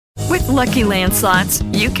Lucky Land Slots,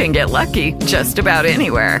 you can get lucky just about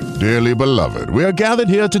anywhere. Dearly beloved, we are gathered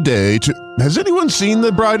here today to... Has anyone seen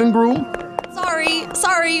the bride and groom?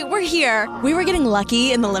 Sorry, we're here. We were getting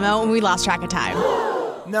lucky in the limo and we lost track of time.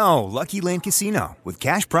 No, Lucky Land Casino, with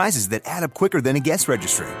cash prizes that add up quicker than a guest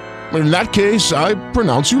registry. In that case, I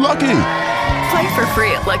pronounce you lucky. Play for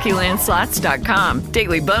free at LuckyLandSlots.com.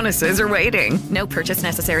 Daily bonuses are waiting. No purchase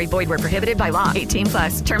necessary. Void where prohibited by law.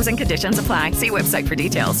 18+. Terms and conditions apply. See website for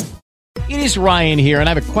details. It is Ryan here, and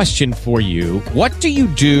I have a question for you. What do you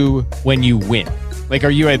do when you win? Like, are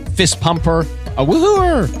you a fist pumper, a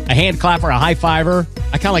woohooer, a hand clapper, a high fiver?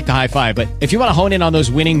 I kind of like the high five, but if you want to hone in on those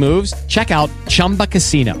winning moves, check out Chumba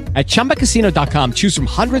Casino. At ChumbaCasino.com, choose from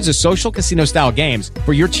hundreds of social casino-style games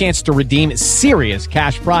for your chance to redeem serious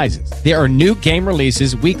cash prizes. There are new game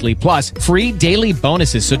releases weekly, plus free daily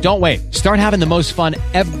bonuses, so don't wait. Start having the most fun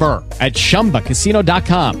ever at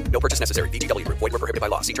ChumbaCasino.com. No purchase necessary. VGW. Void where prohibited by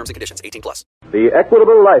law. See terms and conditions. 18+. The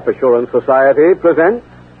Equitable Life Assurance Society presents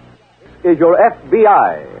Is Your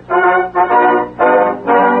FBI?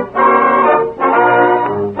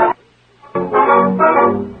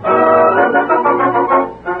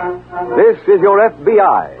 This is Your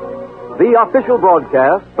FBI, the official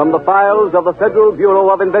broadcast from the files of the Federal Bureau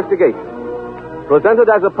of Investigation, presented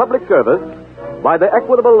as a public service by the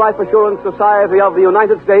Equitable Life Assurance Society of the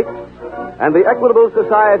United States and the Equitable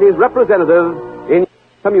Society's representative in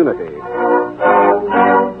community.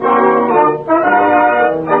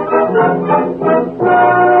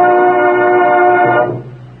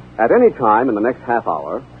 At any time in the next half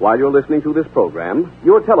hour, while you're listening to this program,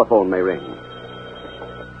 your telephone may ring.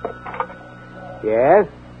 Yes?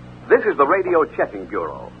 This is the Radio Checking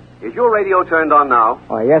Bureau. Is your radio turned on now?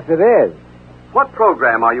 Oh, yes, it is. What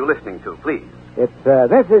program are you listening to, please? It's,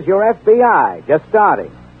 This Is Your FBI, just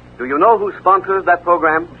starting. Do you know who sponsors that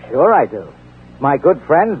program? Sure I do. My good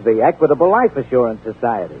friends, the Equitable Life Assurance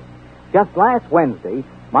Society. Just last Wednesday,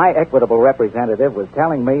 my Equitable representative was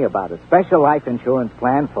telling me about a special life insurance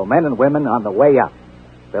plan for men and women on the way up.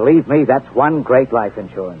 Believe me, that's one great life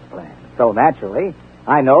insurance plan. So naturally,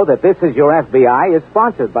 I know that This Is Your FBI is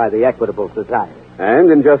sponsored by the Equitable Society. And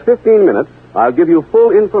in just 15 minutes, I'll give you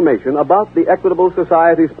full information about the Equitable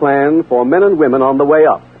Society's plan for men and women on the way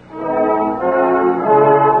up.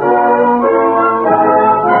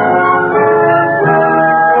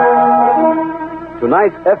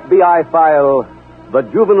 Tonight's FBI file, The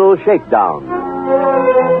Juvenile Shakedown.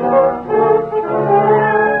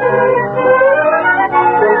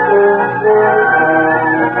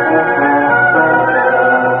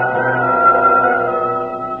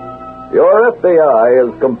 Your FBI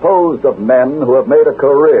is composed of men who have made a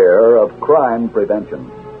career of crime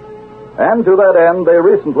prevention. And to that end, they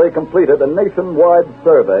recently completed a nationwide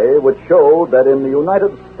survey which showed that in the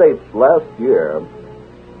United States last year,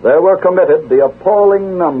 there were committed the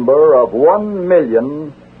appalling number of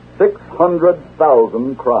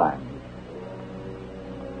 1,600,000 crimes.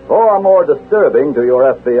 Far more disturbing to your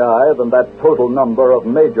FBI than that total number of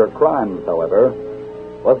major crimes, however,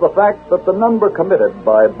 was the fact that the number committed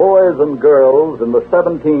by boys and girls in the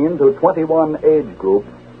 17 to 21 age group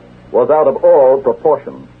was out of all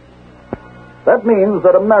proportion. That means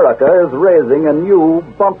that America is raising a new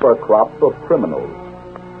bumper crop of criminals.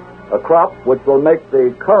 A crop which will make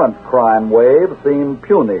the current crime wave seem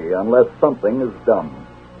puny unless something is done.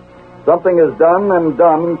 Something is done and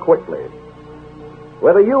done quickly.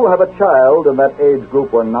 Whether you have a child in that age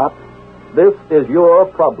group or not, this is your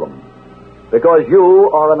problem, because you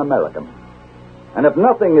are an American. And if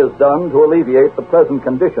nothing is done to alleviate the present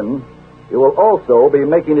condition, you will also be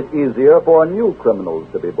making it easier for new criminals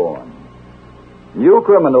to be born. New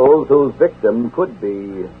criminals whose victim could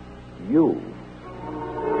be you.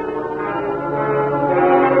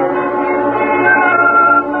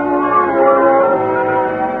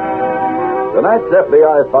 Tonight's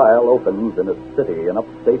FBI file opens in a city in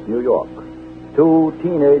upstate New York. Two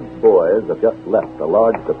teenage boys have just left a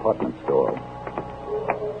large department store.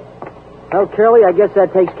 Well, Curly, I guess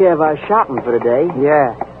that takes care of our shopping for today.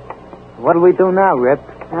 Yeah. What'll we do now, Rip?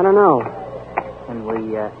 I don't know. Can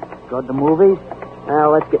we, go to the movies?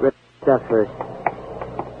 Well, let's get rid of stuff first.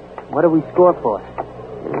 What do we score for?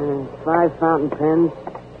 5 fountain pens,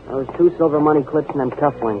 those 2 silver money clips, and them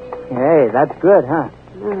cufflinks. Hey, that's good, huh?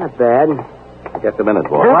 Not bad. Just a minute,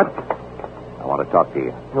 boy. What? I want to talk to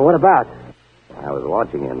you. Well, what about? I was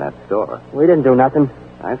watching you in that store. We didn't do nothing.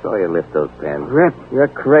 I saw you lift those pens. Rip, you're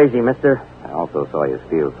crazy, mister. I also saw you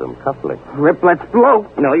steal some cufflinks. Rip, let's blow.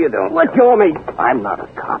 No, you don't. Let go of me. I'm not a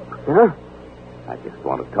cop. Huh? I just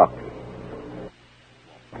want to talk to you.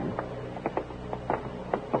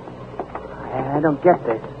 I don't get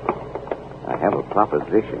this. I have a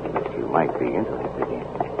proposition that you might be interested in.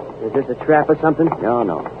 Is this a trap or something?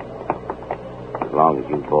 No. As long as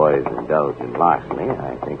you boys indulge in larceny,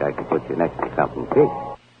 I think I can put you next to something big.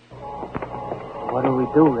 What do we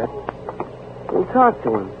do, Rip? We'll talk to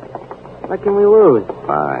him. What can we lose?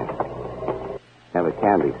 Fine. Have a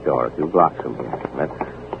candy store a few blocks from here. Let's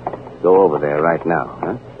go over there right now,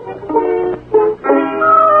 huh?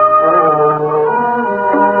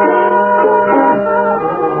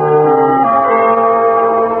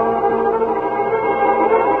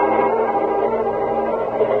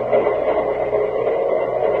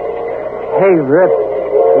 Hey, Rip.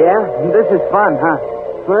 Yeah? This is fun, huh?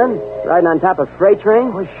 Fun? Riding on top of freight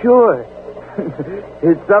train? Well, sure.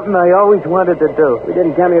 It's something I always wanted to do. We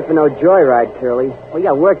didn't come here for no joyride, Curly. We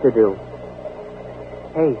got work to do.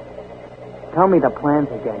 Hey, tell me the plans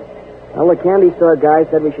again. Well, the candy store guy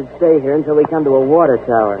said we should stay here until we come to a water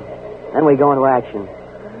tower. Then we go into action.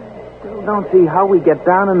 Still don't see how we get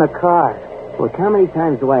down in the car. Look, how many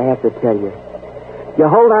times do I have to tell you? You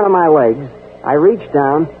hold on to my legs, I reach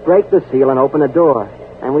down, break the seal, and open the door.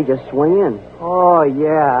 And we just swing in. Oh,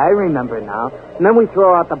 yeah, I remember now. And then we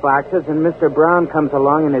throw out the boxes, and Mr. Brown comes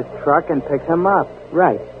along in his truck and picks them up.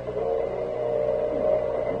 Right.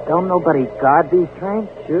 Don't nobody guard these trains?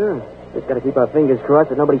 Sure. Just got to keep our fingers crossed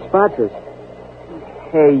that nobody spots us.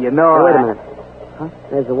 Hey, you know... Hey, wait a minute. Huh?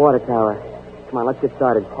 There's the water tower. Come on, let's get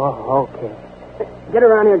started. Oh, okay. Get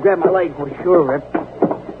around here and grab my leg. Well, sure, Rip.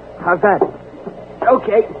 How's that?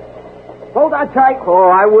 Okay. Hold on tight. Oh,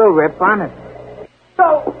 I will, Rip, honest.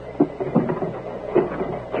 So,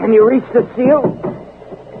 can you reach the seal?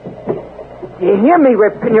 Do you hear me,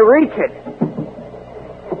 Rip? Can you reach it?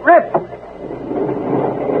 Rip!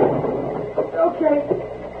 okay.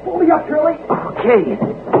 Pull me up, Curly. Okay.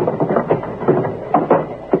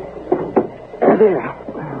 There.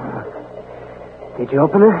 Did you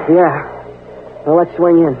open it? Yeah. Well, let's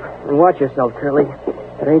swing in. And watch yourself, Curly.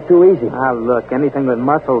 It ain't too easy. Ah, look, anything with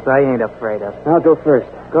muscles I ain't afraid of. I'll go first.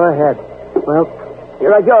 Go ahead. Well,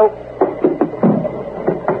 here I go.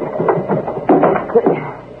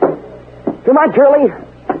 Come on, Curly.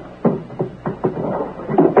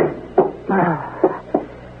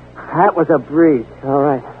 That was a breeze. All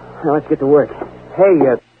right. Now let's get to work.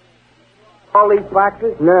 Hey, all these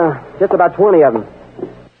boxes? No, just about 20 of them.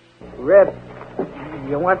 Rip,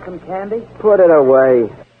 you want some candy? Put it away.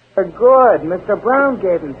 They're good. Mr. Brown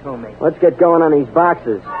gave them to me. Let's get going on these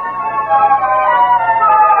boxes.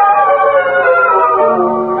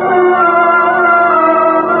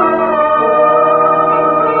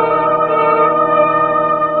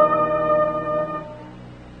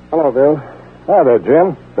 Hello, Bill. Hi there,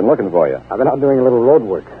 Jim. Been looking for you. I've been out doing a little road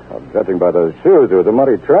work. Well, judging by those shoes, it was a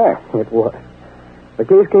muddy track. It was. The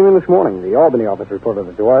case came in this morning. The Albany office reported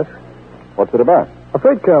it to us. What's it about? A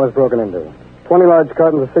freight car was broken into. 20 large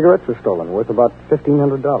cartons of cigarettes were stolen, worth about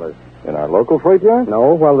 $1,500. In our local freight yard?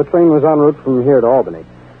 No, while the train was en route from here to Albany.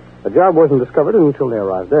 The job wasn't discovered until they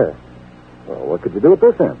arrived there. Well, what could you do with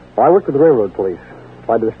this then? Well, I worked with the railroad police.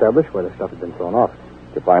 Tried to establish where the stuff had been thrown off.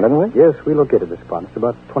 Did you find anything? Yes, we located the spot. It's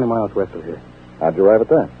about 20 miles west of here. How'd you arrive at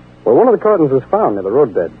that? Well, one of the cartons was found near the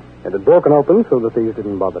roadbed. It had broken open, so the thieves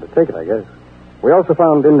didn't bother to take it, I guess. We also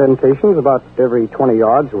found indentations about every 20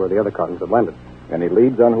 yards where the other cartons had landed. Any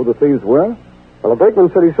leads on who the thieves were? Well, a brakeman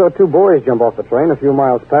said he saw two boys jump off the train a few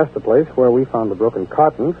miles past the place where we found the broken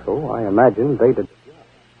cartons, so I imagine they did.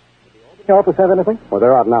 Did the office have anything? Well,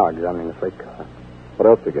 they're out now examining the freight car. What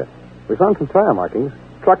else did you get? We found some tire markings,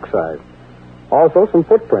 truck size. Also some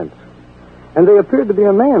footprints. And they appeared to be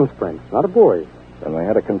a man's prints, not a boy's. Then they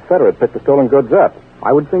had a Confederate pick the stolen goods up.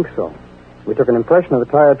 I would think so. We took an impression of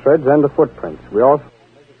the tire treads and the footprints. We also...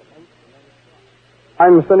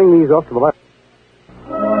 I'm sending these off to the lab.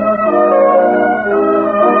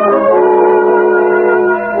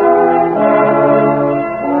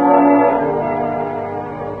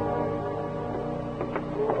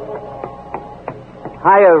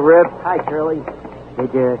 Hiya, Rip. Hi, Curly.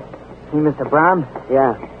 Did you see Mr. Brown?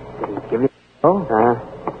 Yeah. Did he give you... Oh?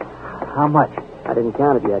 How much? I didn't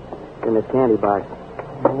count it yet. It's in this candy box.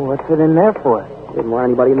 Well, what's it in there for? Didn't want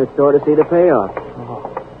anybody in the store to see the payoff.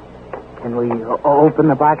 Oh. Can we open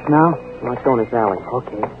the box now? Let's go in this alley.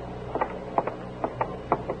 Okay.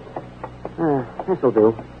 This'll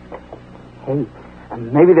do. Hey,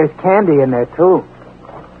 maybe there's candy in there, too.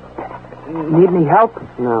 Need any help?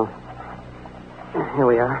 No. Here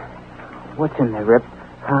we are. What's in there, Rip?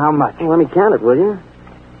 How much? Well, let me count it, will you?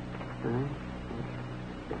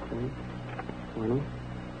 20.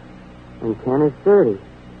 And 10 is 30. Is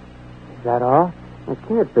that all? That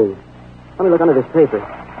can't be. Let me look under this paper.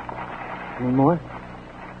 Any more?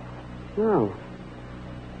 No.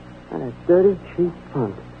 What a dirty, cheap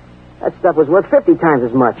punk. That stuff was worth 50 times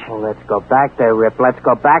as much. Well, let's go back there, Rip. Let's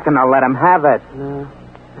go back and I'll let him have it. No,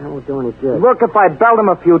 that won't do any good. Look, if I belt him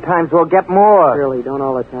a few times, we'll get more. Shirley, don't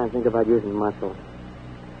all the time think about using muscle.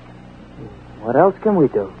 What else can we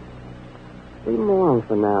do? Leave him alone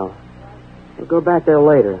for now. We'll go back there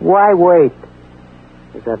later. Why wait?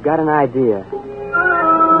 Because I've got an idea.